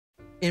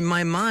In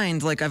my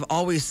mind, like I've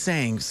always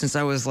sang since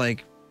I was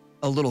like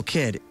a little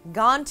kid.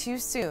 Gone too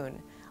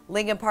soon.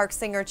 Linkin Park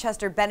singer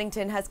Chester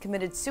Bennington has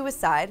committed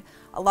suicide,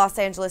 a Los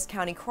Angeles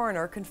County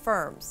coroner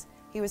confirms.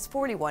 He was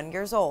 41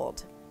 years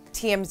old.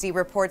 TMZ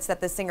reports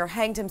that the singer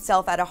hanged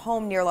himself at a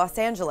home near Los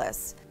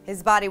Angeles.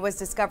 His body was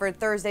discovered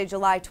Thursday,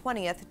 July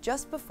 20th,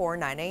 just before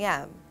 9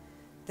 a.m.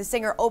 The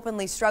singer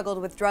openly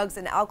struggled with drugs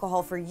and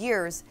alcohol for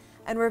years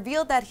and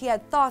revealed that he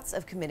had thoughts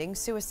of committing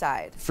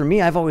suicide. For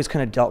me, I've always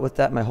kind of dealt with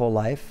that my whole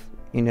life,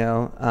 you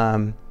know.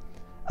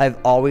 I've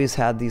always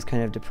had these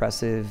kind of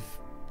depressive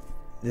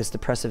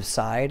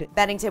side.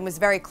 Bennington was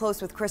very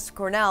close with Chris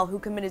Cornell, who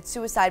committed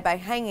suicide by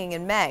hanging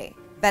in May.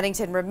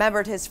 Bennington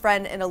remembered his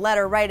friend in a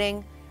letter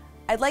writing,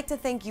 "I'd like to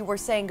think you were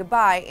saying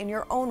goodbye in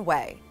your own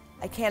way.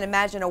 I can't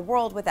imagine a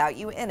world without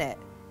you in it."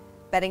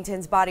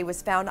 Bennington's body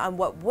was found on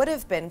what would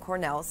have been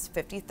Cornell's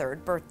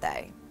 53rd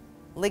birthday.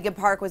 Linkin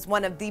Park was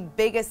one of the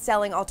biggest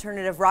selling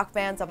alternative rock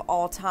bands of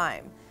all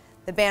time.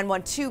 The band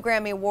won 2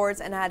 Grammy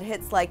Awards and had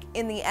hits like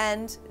In the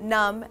End,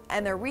 Numb,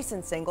 and their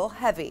recent single,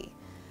 Heavy.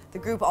 The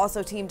group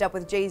also teamed up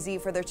with Jay-Z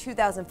for their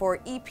 2004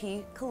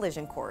 EP,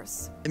 Collision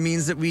Course. It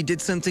means that we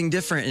did something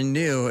different and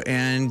new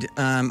and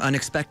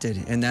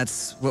unexpected, and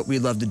that's what we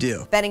love to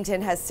do.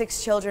 Bennington has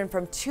 6 children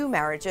from 2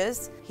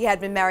 marriages. He had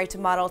been married to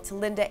model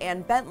Linda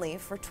Ann Bentley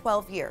for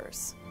 12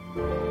 years.